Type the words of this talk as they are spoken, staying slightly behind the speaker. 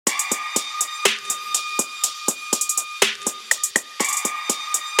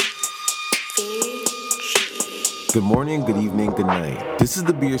Good morning, good evening, good night. This is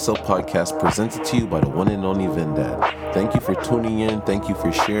the Be Yourself podcast presented to you by the one and only Vendad. Thank you for tuning in, thank you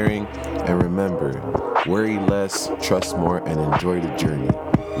for sharing, and remember, worry less, trust more, and enjoy the journey.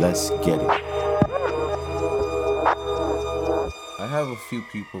 Let's get it. I have a few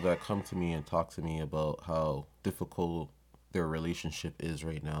people that come to me and talk to me about how difficult their relationship is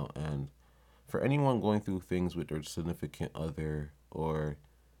right now, and for anyone going through things with their significant other or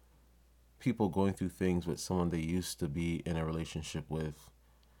people going through things with someone they used to be in a relationship with,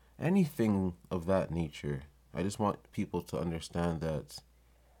 anything of that nature, I just want people to understand that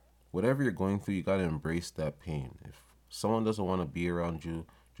whatever you're going through, you got to embrace that pain. If someone doesn't want to be around you,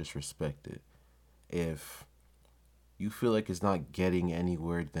 just respect it. If you feel like it's not getting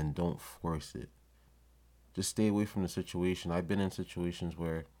anywhere, then don't force it. Just stay away from the situation. I've been in situations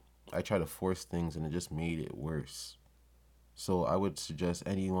where I try to force things and it just made it worse. So I would suggest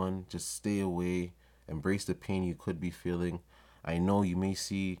anyone just stay away, embrace the pain you could be feeling. I know you may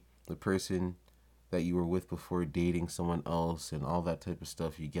see the person that you were with before dating someone else and all that type of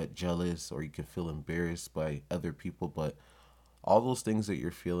stuff. You get jealous or you can feel embarrassed by other people, but all those things that you're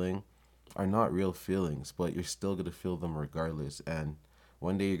feeling are not real feelings, but you're still going to feel them regardless. And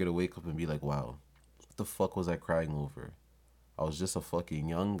one day you're going to wake up and be like, wow, what the fuck was I crying over? I was just a fucking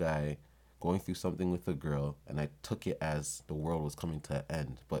young guy going through something with a girl, and I took it as the world was coming to an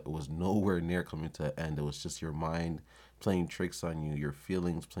end. But it was nowhere near coming to an end. It was just your mind playing tricks on you, your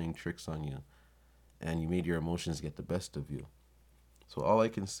feelings playing tricks on you, and you made your emotions get the best of you. So all I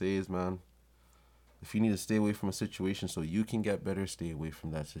can say is, man, if you need to stay away from a situation so you can get better, stay away from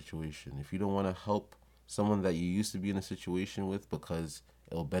that situation. If you don't want to help someone that you used to be in a situation with because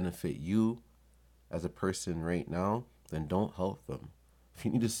it'll benefit you as a person right now, then don't help them. If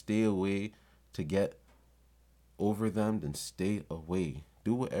you need to stay away to get over them, then stay away.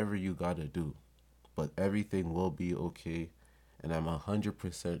 Do whatever you gotta do. But everything will be okay. And I'm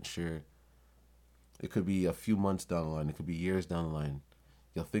 100% sure it could be a few months down the line, it could be years down the line.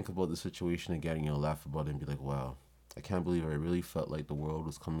 You'll think about the situation again and you'll laugh about it and be like, wow, I can't believe I really felt like the world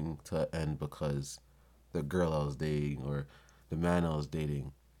was coming to an end because the girl I was dating or the man I was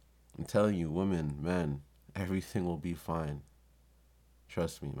dating. I'm telling you, women, men, everything will be fine.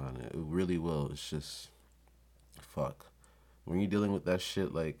 Trust me, man. It really will. It's just, fuck. When you're dealing with that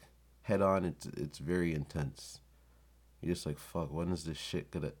shit, like, head on, it's very intense. You're just like, fuck, when is this shit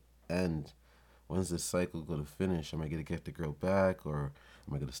gonna end? When's this cycle gonna finish? Am I gonna get the girl back or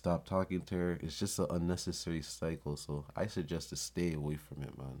am I gonna stop talking to her? It's just an unnecessary cycle, so I suggest to stay away from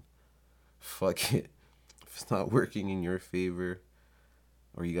it, man. Fuck it. If it's not working in your favor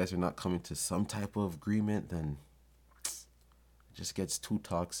or you guys are not coming to some type of agreement, then it just gets too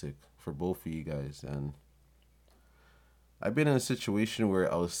toxic for both of you guys. And I've been in a situation where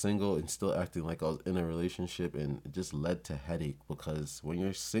I was single and still acting like I was in a relationship, and it just led to headache because when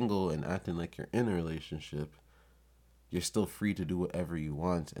you're single and acting like you're in a relationship, you're still free to do whatever you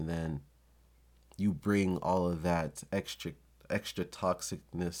want, and then you bring all of that extra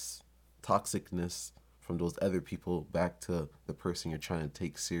toxicness from those other people back to the person you're trying to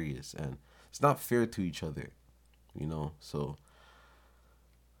take serious, and it's not fair to each other, you know. So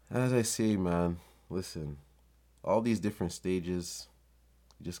as I say, man, listen, all these different stages,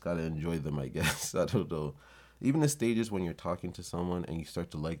 you just gotta enjoy them, I guess. I don't know. Even the stages when you're talking to someone and you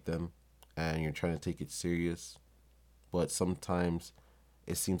start to like them and you're trying to take it serious, but sometimes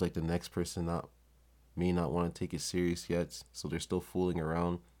it seems like the next person may not want to take it serious yet, so they're still fooling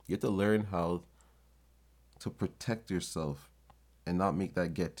around. You have to learn how to protect yourself and not make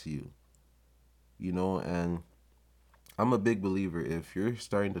that get to you, you know. And I'm a big believer, if you're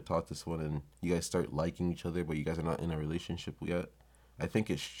starting to talk to someone and you guys start liking each other, but you guys are not in a relationship yet, I think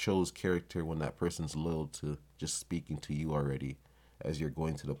it shows character when that person's loyal to just speaking to you already as you're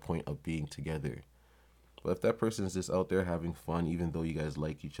going to the point of being together. But if that person's just out there having fun, even though you guys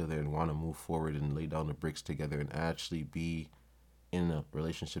like each other and want to move forward and lay down the bricks together and actually be in a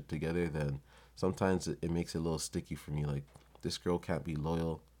relationship together, then sometimes it makes it a little sticky for me. Like, this girl can't be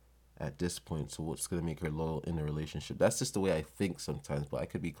loyal at this point, so what's going to make her loyal in a relationship? That's just the way I think sometimes, but I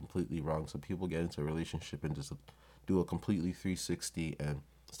could be completely wrong. So people get into a relationship and just do a completely 360 and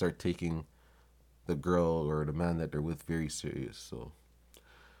start taking the girl or the man that they're with very serious. So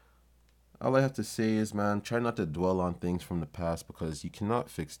all I have to say is, man, try not to dwell on things from the past because you cannot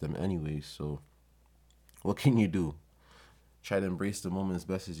fix them anyway. So what can you do? Try to embrace the moment as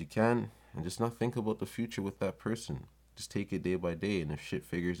best as you can and just not think about the future with that person. Just take it day by day, and if shit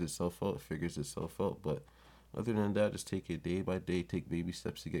figures itself out, it figures itself out. But other than that, just take it day by day. Take baby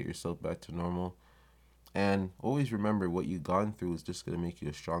steps to get yourself back to normal. And always remember, what you've gone through is just going to make you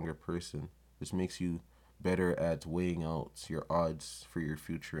a stronger person. Just makes you better at weighing out your odds for your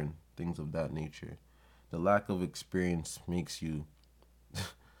future and things of that nature. The lack of experience makes you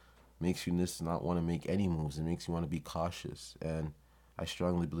just not want to make any moves. It makes you want to be cautious. And I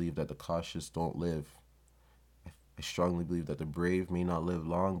strongly believe that the cautious don't live. I strongly believe that the brave may not live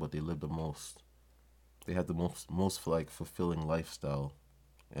long, but they live the most. They have the most like fulfilling lifestyle.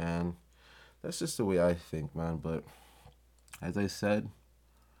 And that's just the way I think, man. But as I said,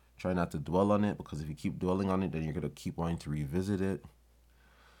 try not to dwell on it, because if you keep dwelling on it, then you're gonna keep wanting to revisit it.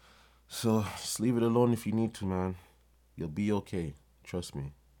 So just leave it alone if you need to, man. You'll be okay. Trust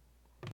me.